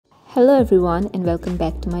Hello everyone and welcome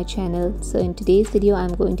back to my channel. So in today's video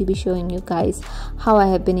I'm going to be showing you guys how I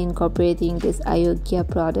have been incorporating these Ayuga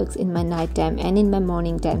products in my nighttime and in my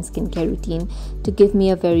morning time skincare routine to give me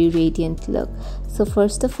a very radiant look. So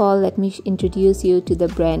first of all, let me introduce you to the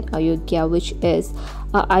brand Ayuga, which is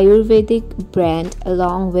a Ayurvedic brand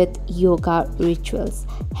along with yoga rituals,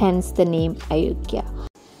 hence the name Ayuga.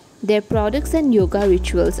 Their products and yoga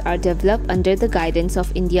rituals are developed under the guidance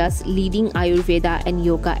of India's leading Ayurveda and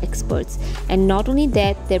yoga experts. And not only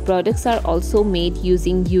that, their products are also made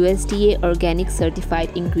using USDA organic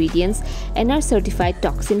certified ingredients and are certified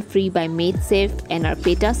toxin-free by MadeSafe and are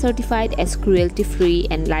PETA certified as cruelty-free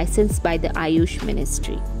and licensed by the Ayush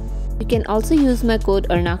Ministry. You can also use my code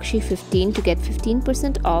Arnakshi15 to get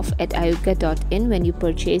 15% off at ayuga.in when you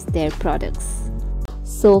purchase their products.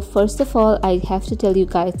 So first of all, I have to tell you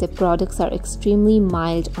guys the products are extremely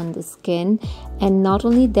mild on the skin, and not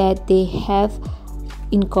only that, they have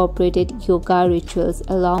incorporated yoga rituals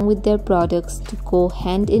along with their products to go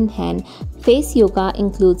hand in hand. Face yoga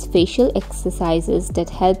includes facial exercises that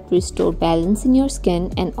help restore balance in your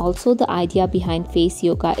skin, and also the idea behind face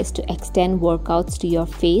yoga is to extend workouts to your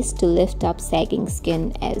face to lift up sagging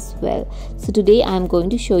skin as well. So today I am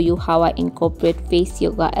going to show you how I incorporate face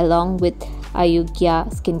yoga along with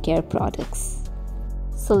Ayuga skincare products.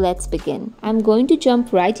 So let's begin. I'm going to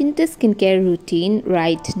jump right into the skincare routine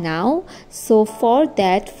right now. So for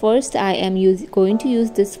that, first I am going to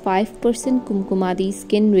use this 5% Kumkumadi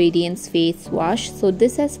Skin Radiance Face Wash. So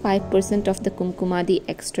this has 5% of the Kumkumadi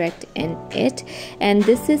extract in it, and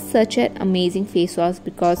this is such an amazing face wash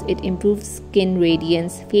because it improves skin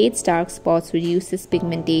radiance, fades dark spots, reduces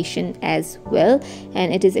pigmentation as well,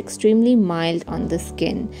 and it is extremely mild on the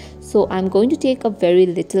skin. So I'm going to take a very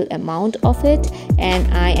little amount of it, and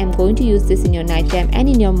I am going to use this in your nighttime and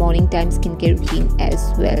in your morning time skincare routine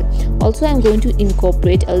as well. Also, I'm going to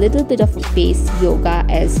incorporate a little bit of face yoga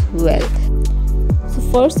as well. So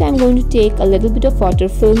first I'm going to take a little bit of water,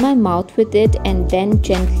 fill my mouth with it, and then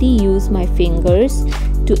gently use my fingers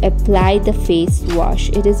to apply the face wash.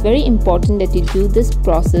 It is very important that you do this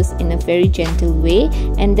process in a very gentle way,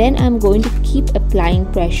 and then I'm going to keep applying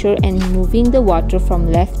pressure and moving the water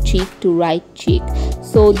from left cheek to right cheek.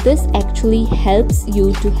 So this actually helps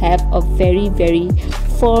you to have a very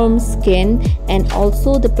firm skin, and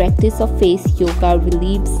also the practice of face yoga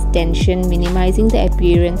relieves tension, minimizing the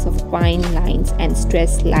appearance of fine lines and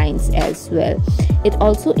stress lines as well. It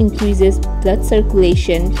also increases blood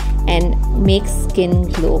circulation and makes skin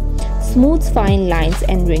glow, smooths fine lines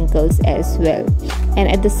and wrinkles as well, and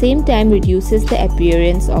at the same time reduces the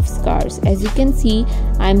appearance of scars. As you can see,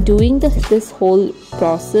 I'm doing this whole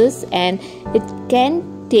process, and it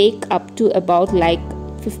can take up to about like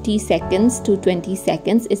 50 seconds to 20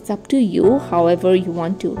 seconds. It's up to you however you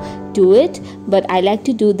want to do it, but I like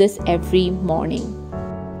to do this every morning.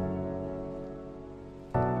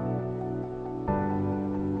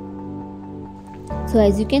 So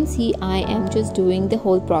as you can see, I am just doing the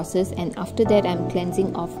whole process, and after that I'm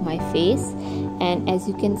cleansing off my face. And as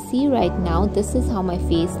you can see right now, this is how my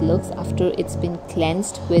face looks after it's been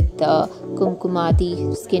cleansed with the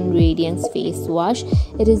Kumkumadi Skin Radiance Face Wash.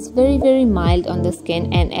 It is very mild on the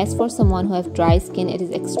skin, and as for someone who have dry skin, it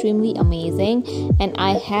is extremely amazing, and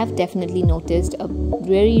I have definitely noticed a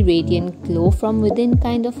very radiant glow from within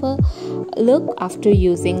kind of a look after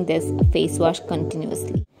using this face wash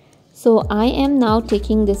continuously. So I am now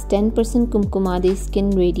taking this 10% Kumkumadi Skin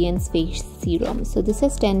Radiance Face Serum. So this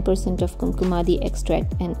has 10% of Kumkumadi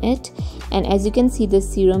extract in it, and as you can see,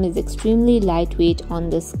 this serum is extremely lightweight on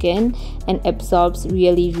the skin and absorbs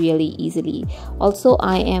really easily. Also,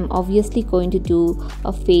 I am obviously going to do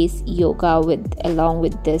a face yoga along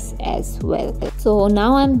with this as well. So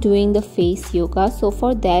now I'm doing the face yoga. So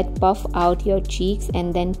for that, puff out your cheeks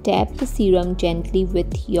and then tap the serum gently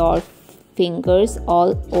with your fingers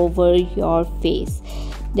all over your face.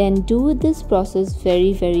 Then do this process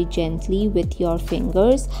very gently with your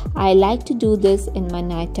fingers. I like to do this in my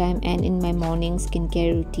nighttime and in my morning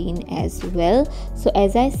skincare routine as well. So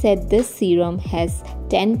as I said, this serum has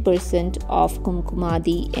 10% of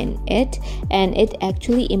Kumkumadi in it, and it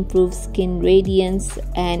actually improves skin radiance,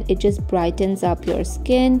 and it just brightens up your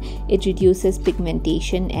skin. It reduces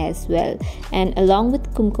pigmentation as well, and along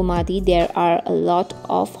with Kumkumadi there are a lot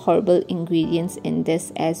of herbal ingredients in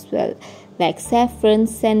this as well, like saffron,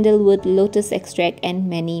 sandalwood, lotus extract, and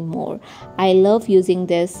many more. I love using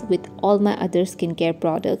this with all my other skincare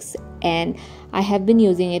products and I have been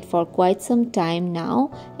using it for quite some time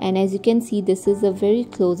now. And as you can see, this is a very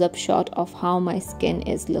close-up shot of how my skin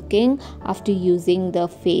is looking after using the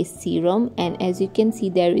face serum. And as you can see,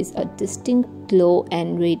 there is a distinct glow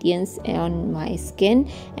and radiance on my skin,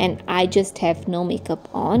 and I just have no makeup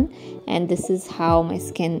on. And this is how my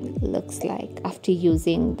skin looks like after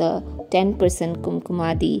using the 10%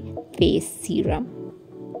 Kumkumadi face serum.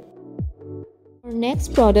 For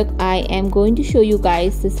next product, I am going to show you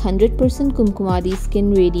guys this 100% Kumkumadi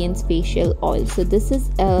Skin Radiance Facial Oil. So this is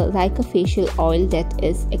like a facial oil that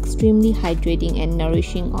is extremely hydrating and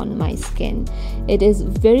nourishing on my skin. It is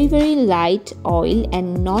very light oil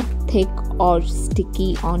and not thick or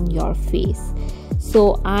sticky on your face.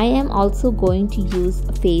 So I am also going to use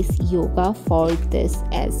face yoga for this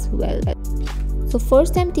as well. So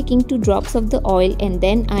first I'm taking 2 drops of the oil and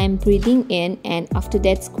then I am breathing in, and after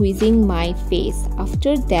that squeezing my face.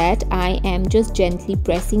 After that I am just gently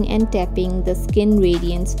pressing and tapping the Skin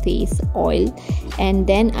Radiance Face Oil, and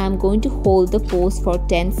then I'm going to hold the pose for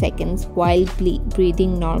 10 seconds while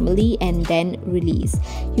breathing normally and then release.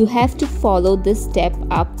 You have to follow this step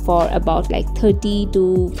up for about like 30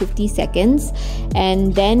 to 50 seconds,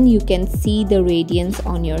 and then you can see the radiance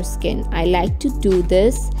on your skin. I like to do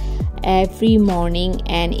this every morning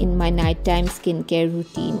and in my nighttime skincare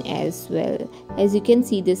routine as well. As you can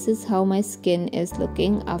see, this is how my skin is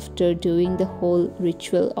looking after doing the whole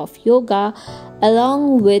ritual of yoga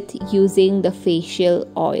along with using the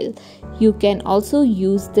facial oil. You can also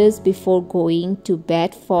use this before going to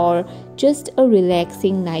bed for just a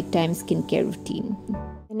relaxing nighttime skincare routine.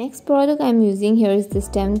 The next product I'm using here is this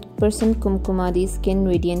 10% Kumkumadi Skin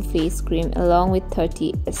Radiant Face Cream along with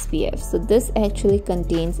 30 SPF. So this actually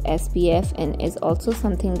contains SPF and is also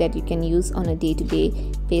something that you can use on a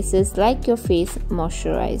day-to-day basis like your face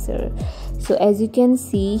moisturizer. So as you can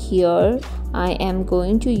see here, I am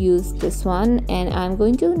going to use this one, and I'm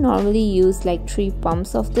going to normally use like 3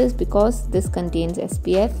 pumps of this because this contains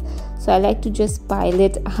SPF. So I like to just pile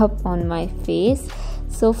it up on my face.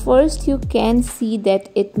 So first you can see that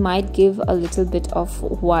it might give a little bit of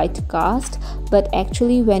white cast, but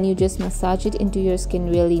actually when you just massage it into your skin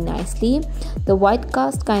really nicely, the white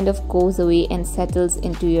cast kind of goes away and settles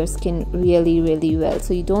into your skin really well.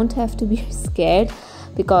 So you don't have to be scared,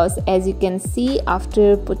 because as you can see,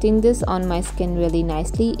 after putting this on my skin really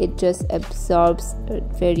nicely, it just absorbs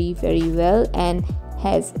very well and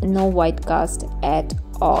has no white cast at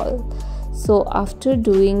all. So after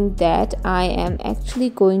doing that, I am actually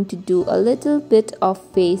going to do a little bit of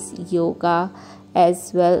face yoga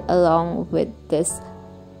as well along with this.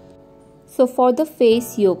 So for the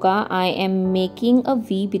face yoga, I am making a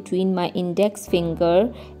V between my index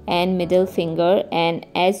finger and middle finger, and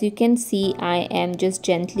as you can see, I am just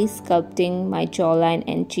gently sculpting my jawline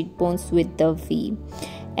and cheekbones with the V.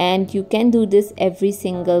 And you can do this every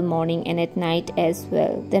single morning and at night as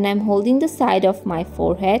well. Then I'm holding the side of my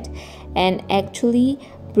forehead and actually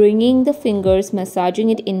bringing the fingers, massaging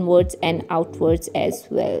it inwards and outwards as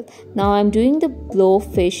well. Now I'm doing the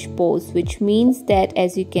blowfish pose, which means that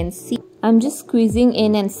as you can see, I'm just squeezing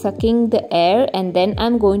in and sucking the air, and then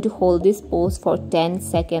I'm going to hold this pose for 10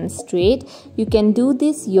 seconds straight. You can do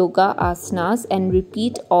these yoga asanas and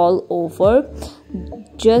repeat all over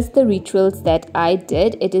just the rituals that I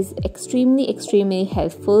did. It is extremely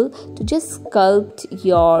helpful to just sculpt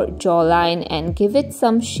your jawline and give it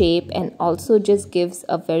some shape, and also just gives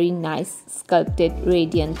a very nice sculpted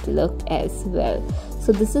radiant look as well.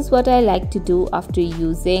 So this is what I like to do after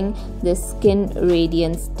using the Skin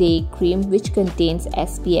Radiance Day Cream, which contains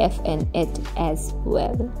SPF in it as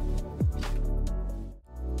well.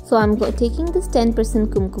 So I'm taking this 10%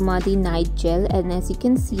 Kumkumadi night gel, and as you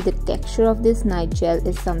can see, the texture of this night gel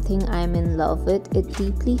is something I'm in love with. It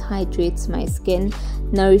deeply hydrates my skin,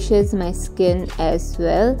 nourishes my skin as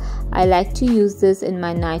well. I like to use this in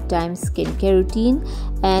my nighttime skincare routine,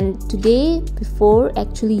 and today, before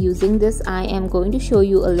actually using this, I am going to show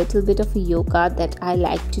you a little bit of a yoga that I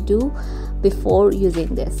like to do before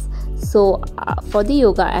using this. So for the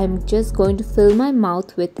yoga, I'm just going to fill my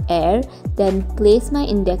mouth with air, then place my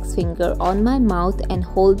index finger on my mouth and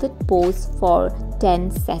hold the pose for 10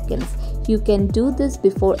 seconds. You can do this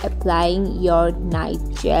before applying your night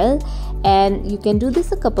gel, and you can do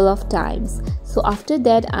this a couple of times. So after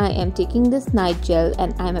that, I am taking this night gel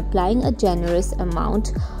and I'm applying a generous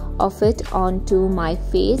amount of it onto my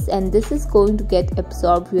face, and this is going to get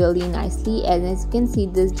absorbed really nicely, and as you can see,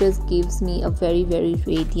 this just gives me a very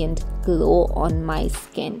radiant glow on my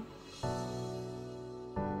skin.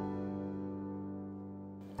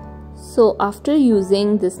 So after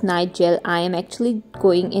using this night gel, I am actually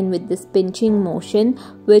going in with this pinching motion,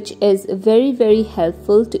 which is very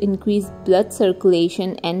helpful to increase blood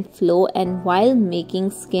circulation and flow, and while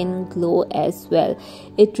making skin glow as well.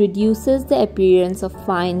 It reduces the appearance of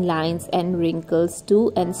fine lines and wrinkles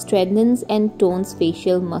too, and strengthens and tones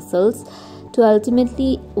facial muscles to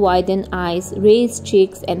ultimately widen eyes, raise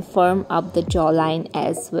cheeks, and firm up the jawline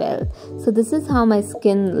as well. So this is how my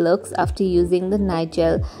skin looks after using the night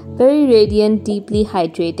gel. Very radiant, deeply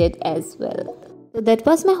hydrated as well. So that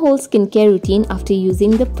was my whole skincare routine after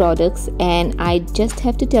using the products, and I just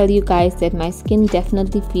have to tell you guys that my skin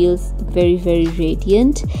definitely feels very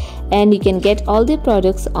radiant. And you can get all the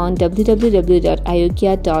products on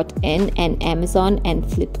www.ayuga.in and Amazon and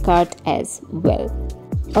Flipkart as well.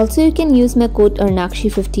 Also, you can use my code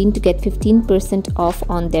Arnakshi15 to get 15% off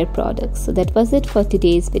on their products. So that was it for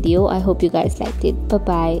today's video. I hope you guys liked it. Bye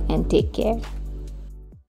bye and take care.